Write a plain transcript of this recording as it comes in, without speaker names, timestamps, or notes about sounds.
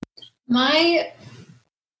My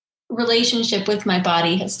relationship with my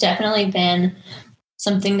body has definitely been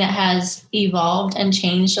something that has evolved and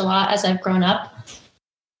changed a lot as I've grown up.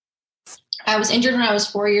 I was injured when I was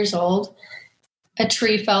 4 years old. A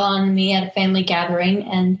tree fell on me at a family gathering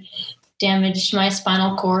and damaged my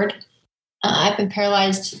spinal cord. I've been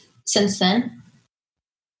paralyzed since then.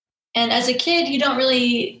 And as a kid, you don't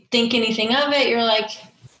really think anything of it. You're like,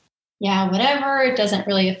 yeah, whatever. It doesn't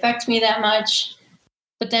really affect me that much.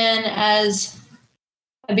 But then as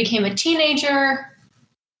I became a teenager,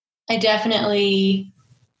 I definitely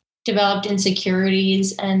developed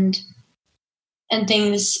insecurities and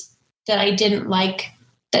things that I didn't like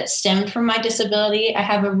that stemmed from my disability. I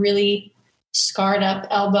have a really scarred up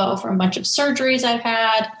elbow from a bunch of surgeries I've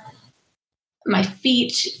had. My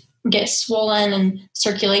feet get swollen and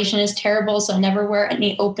circulation is terrible, so I never wear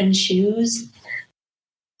any open shoes.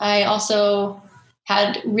 I also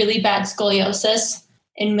had really bad scoliosis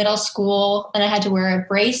in middle school, and I had to wear a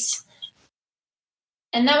brace.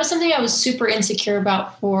 And that was something I was super insecure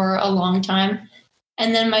about for a long time.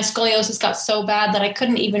 And then my scoliosis got so bad that I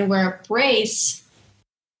couldn't even wear a brace,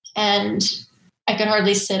 and I could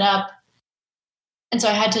hardly sit up. And so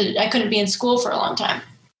I couldn't be in school for a long time.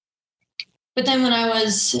 But then when I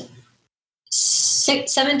was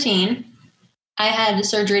 17, I had a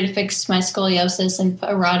surgery to fix my scoliosis and put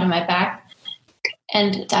a rod in my back.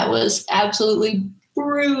 And that was absolutely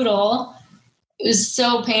brutal. It was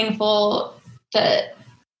so painful that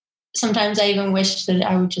sometimes I even wished that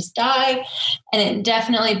I would just die. And it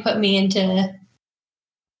definitely put me into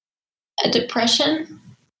a depression.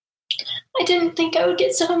 I didn't think I would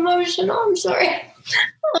get so emotional. I'm sorry.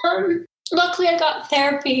 Luckily, I got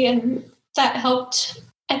therapy and that helped.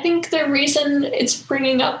 I think the reason it's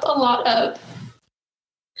bringing up a lot of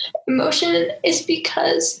emotion is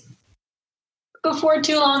because before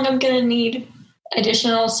too long, I'm going to need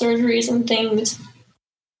additional surgeries and things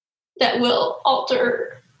that will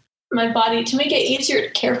alter my body to make it easier to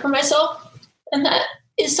care for myself. And that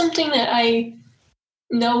is something that I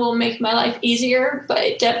know will make my life easier, but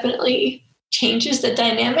it definitely changes the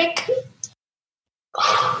dynamic.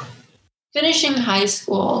 Finishing high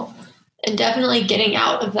school and definitely getting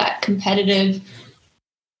out of that competitive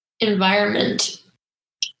environment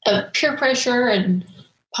of peer pressure and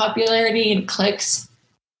popularity and cliques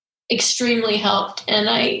extremely helped. And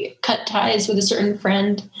I cut ties with a certain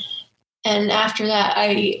friend. And after that,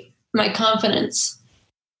 my confidence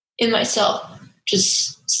in myself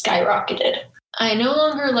just skyrocketed. I no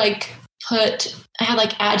longer I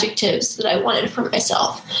had adjectives that I wanted for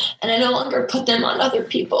myself, and I no longer put them on other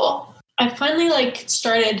people. I finally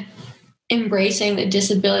started embracing the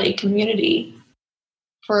disability community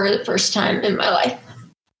for the first time in my life.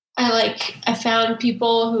 I found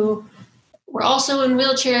people who were also in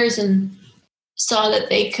wheelchairs and saw that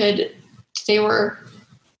they were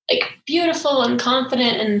beautiful and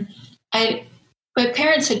confident. And my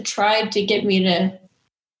parents had tried to get me to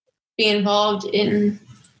be involved in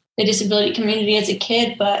the disability community as a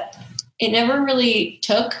kid, but it never really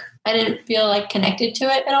took. I didn't feel connected to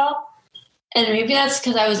it at all. And maybe that's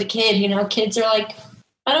because I was a kid. Kids are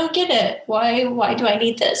I don't get it. Why do I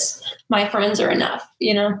need this? My friends are enough,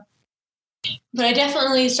 But I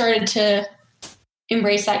definitely started to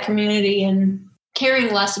embrace that community and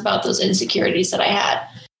caring less about those insecurities that I had.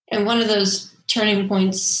 And one of those turning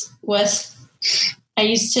points was I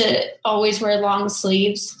used to always wear long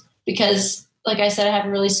sleeves because, like I said, I have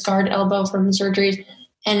a really scarred elbow from surgery,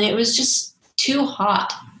 and it was just too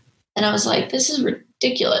hot. And I was like, this is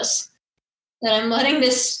ridiculous that I'm letting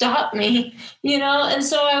this stop me, And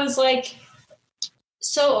so I was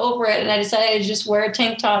so over it, and I decided to just wear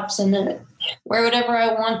tank tops and wear whatever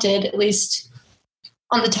I wanted, at least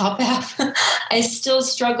on the top half. I still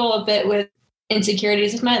struggle a bit with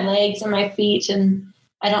insecurities with my legs and my feet, and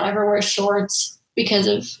I don't ever wear shorts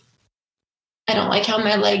because I don't like how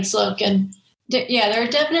my legs look. And there are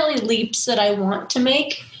definitely leaps that I want to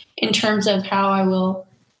make in terms of how I will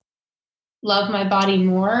love my body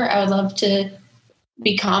more. I would love to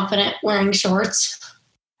be confident wearing shorts.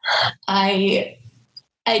 I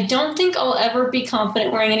don't think I'll ever be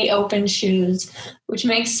confident wearing any open shoes, which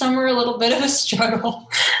makes summer a little bit of a struggle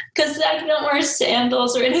because I don't wear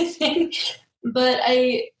sandals or anything. But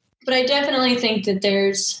I definitely think that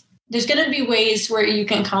there's going to be ways where you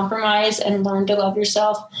can compromise and learn to love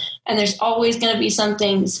yourself. And there's always going to be some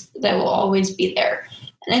things that will always be there.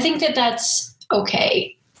 And I think that that's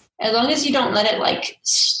okay. As long as you don't let it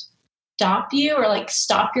stop you or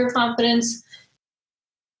stop your confidence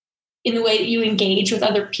in the way that you engage with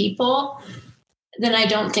other people, then I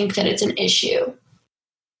don't think that it's an issue.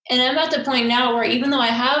 And I'm at the point now where even though I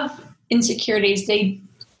have insecurities, they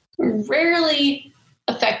rarely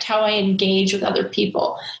affect how I engage with other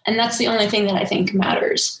people. And that's the only thing that I think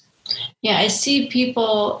matters. Yeah, I see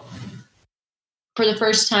people for the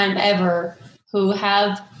first time ever who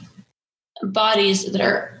have bodies that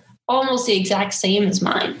are almost the exact same as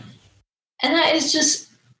mine. And that is just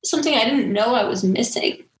something I didn't know I was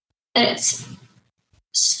missing. And it's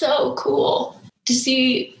so cool to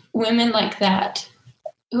see women like that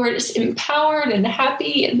who are just empowered and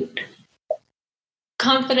happy and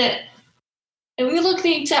confident. And we look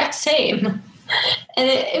the exact same. And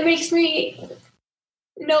it makes me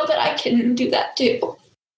know that I can do that too.